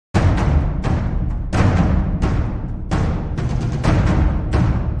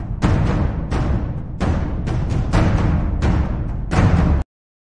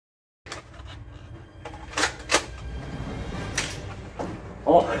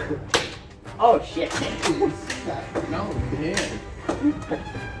Oh shit. No, man.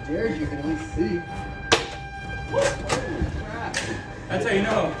 Jared, you can at least see. Holy crap. That's how you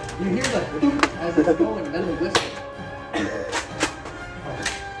know. You hear the as it's going and then the whistle.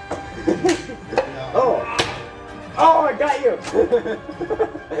 Oh. Oh, I got you.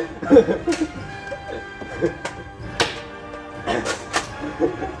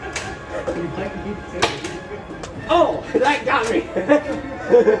 You'd like to keep it safe. Oh, that got me.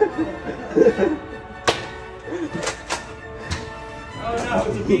 Oh no,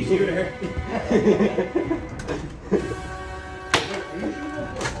 it's a pea shooter.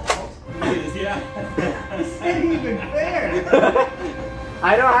 Yeah. This ain't even fair.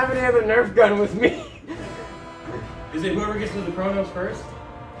 I don't have any other Nerf gun with me. Is it whoever gets to the Chronos first?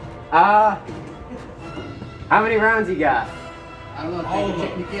 How many rounds you got? I don't know. All of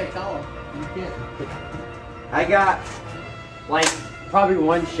them. You can't tell them. You can't. I got, like, probably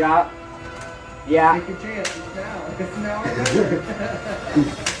one shot. Yeah. Take your chance. It's now. It's now or never.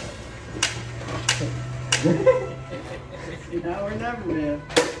 It's now or never, man.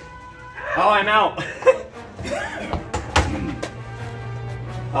 Oh, I'm out.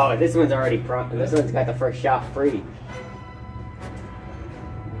 Oh, this one's already this one's got the first shot free.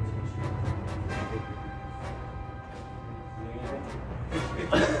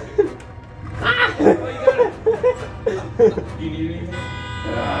 Oh, you got it. Do you need anything?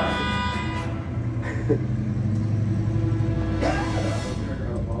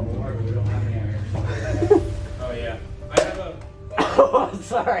 Oh yeah. I have a... Oh,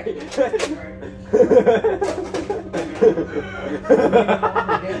 sorry. You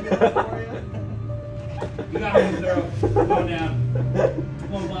got one to throw. Go down.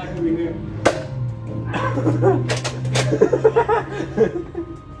 One black over here.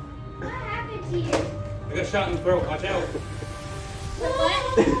 What happened to you? I got shot in the throat. Watch out.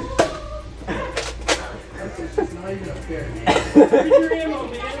 What? It's not even a fair game. Get your ammo,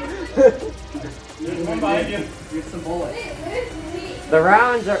 man. There's one behind you. Here's some bullets. Wait, where's me? The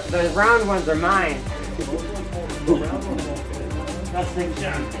round ones are mine. That's the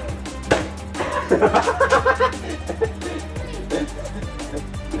shot.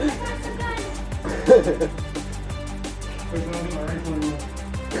 Where's one of my rifle?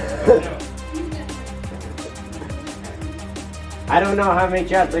 I don't know how many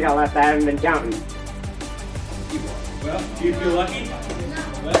shots I got left. I haven't been counting. Well, do you feel lucky?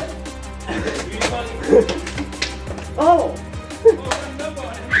 Well, you lucky. Oh!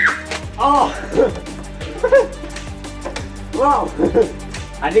 Oh! Whoa!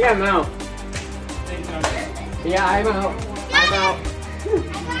 I think I'm out. Yeah, I'm out. I'm out.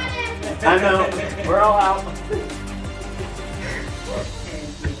 I'm out. We're all out.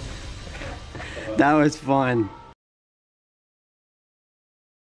 That was fun.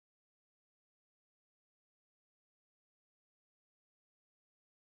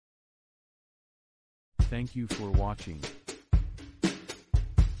 Thank you for watching.